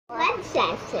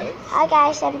princesses. Hi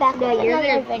guys, I'm back with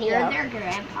another video. You're their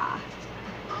grandpa.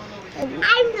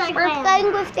 We're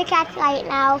playing with the cats right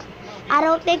now. I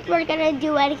don't think we're gonna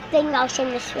do anything else in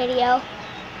this video.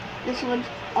 This one's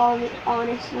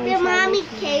honestly. The mommy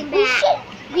came back.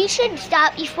 We should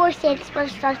stop before Sandsburg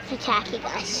starts attacking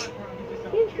us.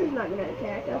 Sandsburg's not gonna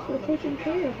attack us. We're taking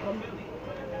care of them.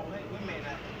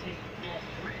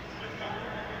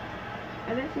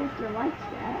 I bet Sandsburg likes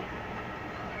that.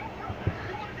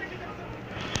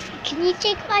 Can you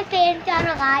take my fan down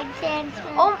a line,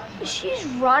 Sandsburg? Oh, she's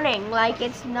running like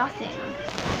it's nothing.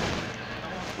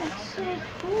 That's so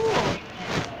cool.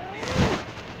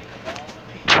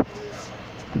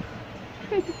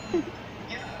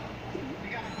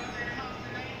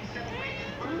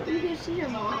 You can see your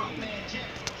mom.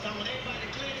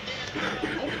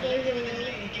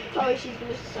 Oh, she's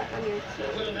gonna suck on your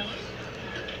titties.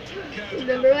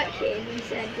 Remember what Candy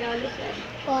said? Johnny said.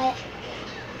 What?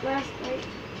 Last night.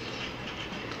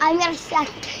 I'm gonna suck.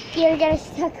 You're gonna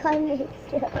suck on me too.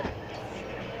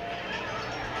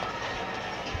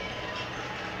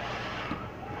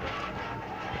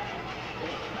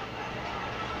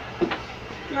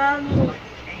 Mommy,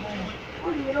 the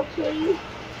little kitty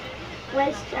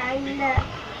was trying to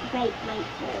bite my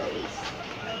toes.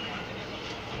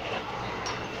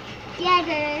 Get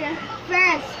her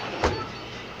first.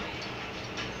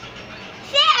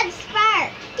 Sandsburg,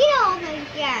 get over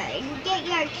here and get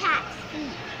your cat's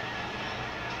feet.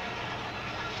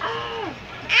 Ah!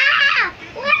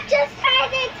 What just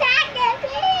started attacking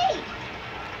me?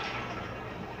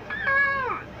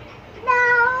 Ah! No!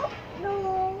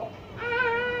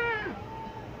 Ah!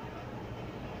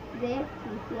 They have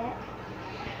teeth yet?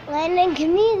 Landon,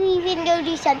 can we leave and go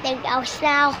do something else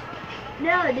now?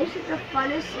 No, this is the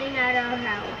funnest thing at our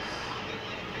house.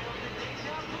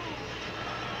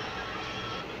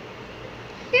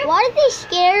 Why are they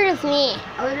scared of me?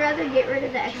 I would rather get rid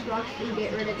of the Xbox than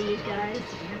get rid of these guys.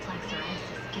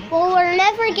 Well, we're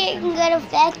never getting rid of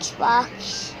the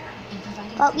Xbox.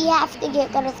 But we have to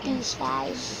get rid of these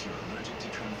guys.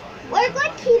 We're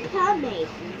going to keep coming.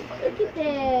 Look at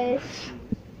this.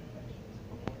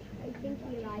 I think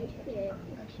he likes it.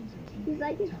 He's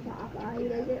like his papa. He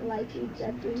doesn't like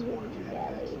accepting his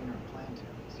belly.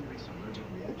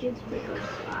 The kid's pretty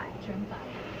spot.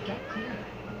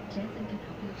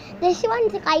 This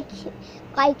one's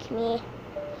like me.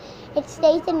 It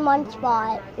stays in one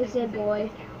spot. It's a boy.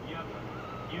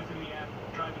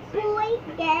 Boy,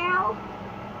 girl.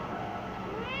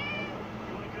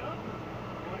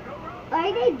 What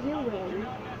are they doing?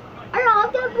 Are all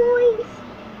the boys?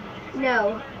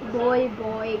 No. Boy,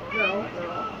 boy, girl,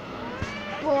 girl.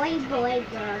 Boy, boy,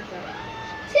 girl, girl.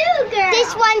 Two girls.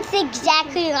 This one's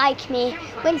exactly like me.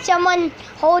 When someone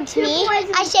holds me,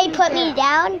 I say put me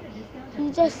down. He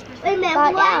just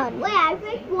got down. Wait, I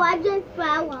think one just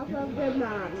fell off of the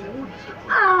mommy.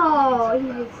 Oh, he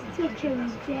was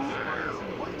taken down.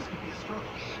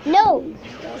 No,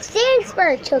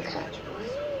 Sandsburg took her.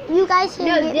 You guys can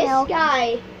No, get this milk.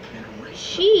 guy,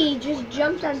 she just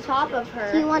jumped on top of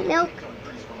her. Do you want milk?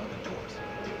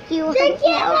 Do you want They milk?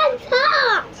 get on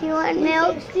top. Do you want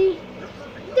milk?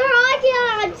 They're all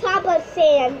getting on top of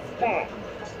Sandsburg.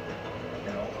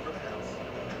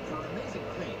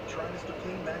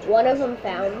 One of them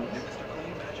found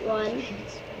one.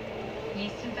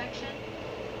 Yeast infection?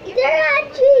 They're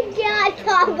actually getting on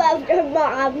top of their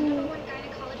mommy. One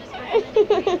gynecologist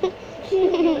recommends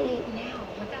now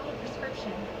without a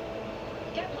prescription.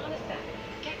 Get Monistat.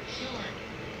 Get cured.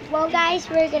 Well, guys,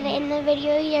 we're gonna end the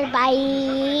video here.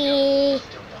 Bye.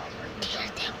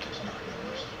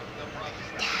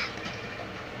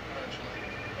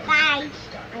 Bye.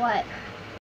 What?